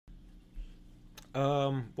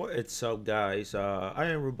What's up, guys? I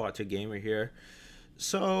am Robotic Gamer here.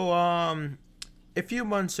 So, a few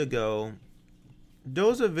months ago, there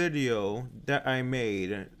was a video that I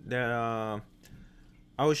made that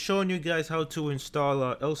I was showing you guys how to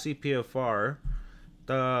install LCPDFR,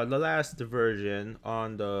 the last version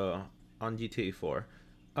on GTA 4.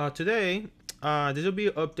 Today, this will be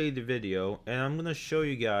an updated video, and I'm gonna show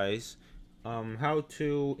you guys how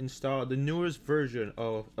to install the newest version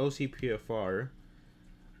of LCPDFR.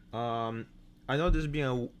 Um, I know this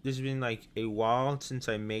has been like a while since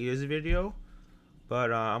I made this video,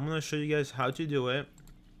 but I'm gonna show you guys how to do it.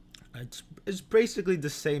 It's basically the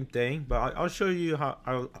same thing, but I'll show you how.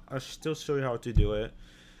 I'll still show you how to do it.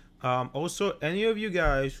 Also, any of you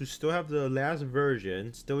guys who still have the last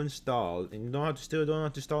version still installed and you don't have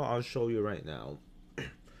to install, I'll show you right now. It's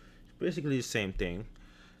basically the same thing.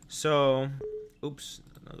 So, oops,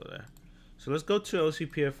 I'll go there. So let's go to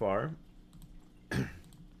LCPDFR.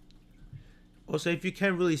 Also, if you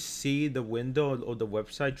can't really see the window or the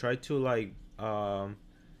website, try to try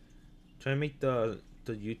to make the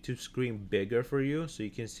YouTube screen bigger for you so you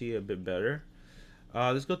can see a bit better.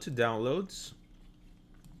 Let's go to downloads.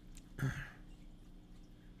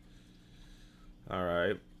 All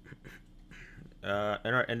right.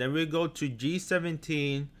 And then we go to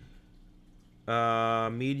G17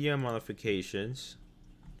 media modifications.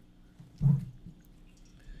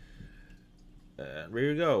 And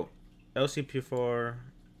here we go. LCP4,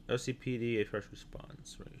 LCPDFR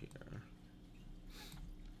response right here.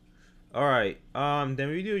 All right. Then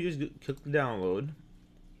we do just click download.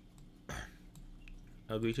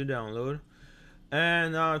 Agree to download.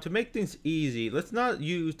 And to make things easy, let's not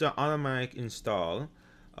use the automatic install.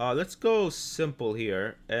 Let's go simple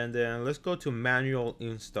here, and then let's go to manual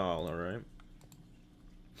install. All right.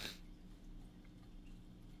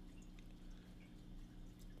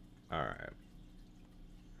 All right.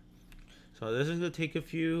 So this is gonna take a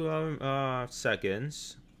few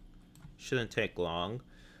seconds. Shouldn't take long.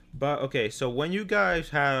 But okay, so when you guys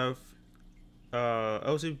have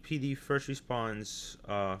LCPD first response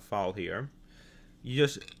file here, you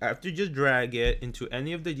just have to just drag it into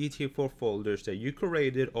any of the GTA 4 folders that you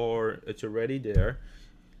created or it's already there.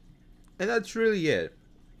 And that's really it.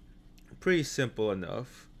 Pretty simple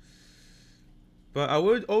enough. But I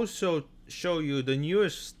would also show you the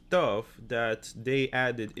newest stuff that they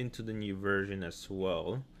added into the new version as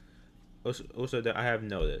well. Also that I have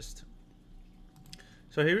noticed.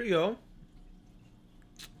 So here we go.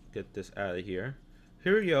 Get this out of here.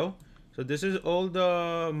 Here we go. So this is all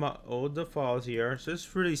the files here. So it's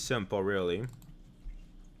pretty simple, really.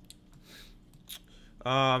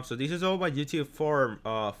 So this is all my GTA 4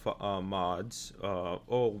 mods,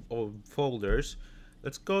 all folders.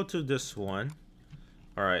 Let's go to this one.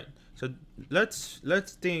 All right. So let's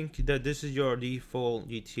think that this is your default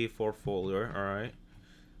GTA 4 folder. All right.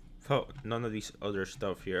 None of these other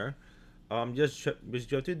stuff here. Just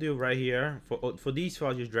what you have to do right here for these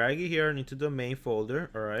files, just drag it here into the main folder.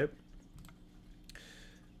 All right.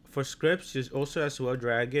 For scripts, just also as well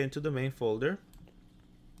drag it into the main folder.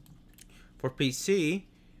 For PC,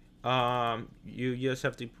 you just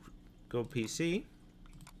have to go PC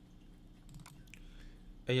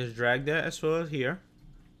and just drag that as well here.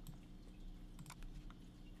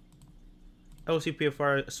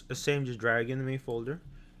 LCPDFR the same, just drag in the main folder,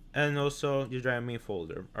 and also just drag main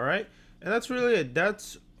folder. All right, and that's really it.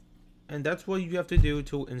 That's what you have to do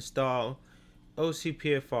to install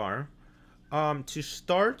LCPDFR. To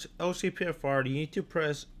start LCPDFR, you need to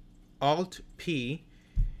press Alt P,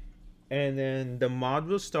 and then the mod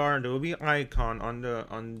will start. There will be an icon on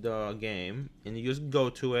the game, and you just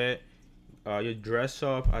go to it. You dress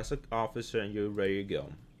up as an officer, and you're ready to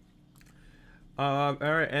go. All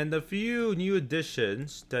right, and the few new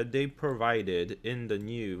additions that they provided in the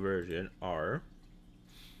new version are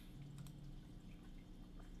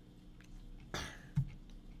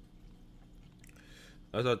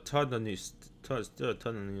there's a ton of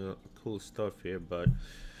new cool stuff here, but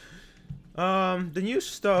the new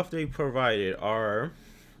stuff they provided are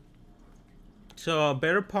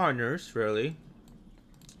better partners, really.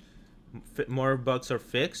 More bugs are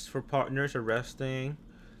fixed for partners arresting.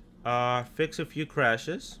 Fix a few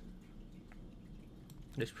crashes.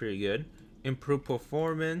 That's pretty good. Improve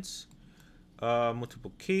performance.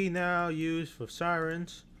 Multiple key now used for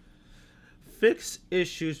sirens. Fix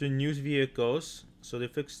issues with used vehicles. So they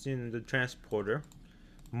fixed in the transporter.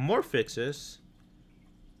 More fixes.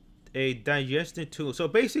 A digestion tool. So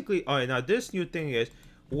basically, alright, now this new thing is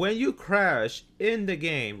when you crash in the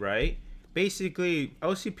game, right? Basically,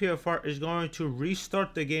 LCPDFR is going to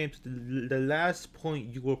restart the game to the last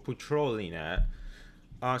point you were patrolling at.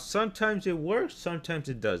 Sometimes it works, sometimes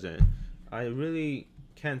it doesn't. I really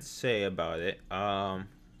can't say about it.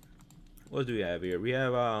 What do we have here? We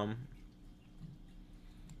have oh,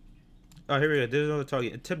 here we go. This is what we're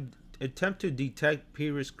talking. Attempt to detect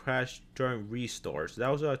previous crash during restores. That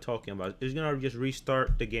was what I was talking about. It's gonna just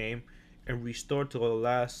restart the game and restore to the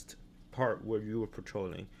last part where you were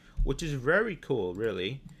patrolling, which is very cool,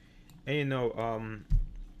 really. And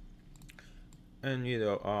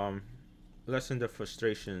lessen the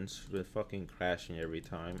frustrations with fucking crashing every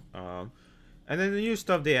time. And then the new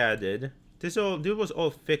stuff they added. This was all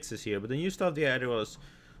fixes here, but the new stuff they added was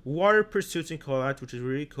water pursuits in Colorado, which is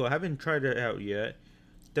really cool. I haven't tried it out yet.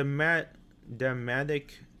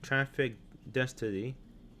 Dramatic traffic density.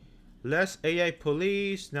 Less AI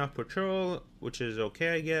police, now patrol, which is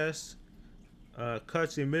okay, I guess.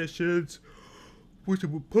 Cuts emissions,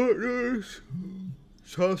 with partners.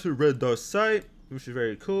 Also red dot sight, which is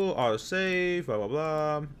very cool. Auto save, blah blah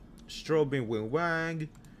blah. Strobing wing wang.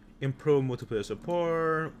 Improve multiplayer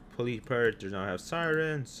support. Police predators now have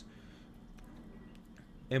sirens.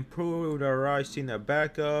 Improved rising a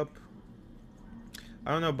backup.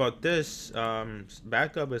 I don't know about this.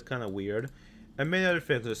 Backup is kind of weird. And many other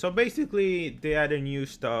fixes. So basically, they added new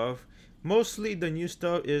stuff. Mostly, the new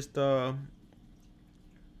stuff is the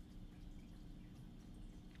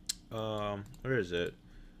where is it?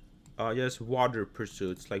 Yes, water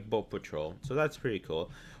pursuits like boat patrol. So that's pretty cool.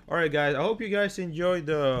 All right, guys. I hope you guys enjoyed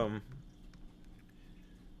the.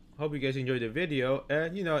 Hope you guys enjoyed the video,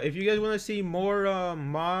 and if you guys want to see more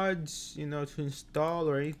mods to install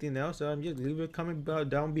or anything else, just leave a comment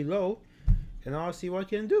down below and I'll see what I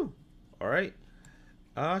can do. All right,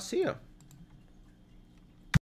 see ya.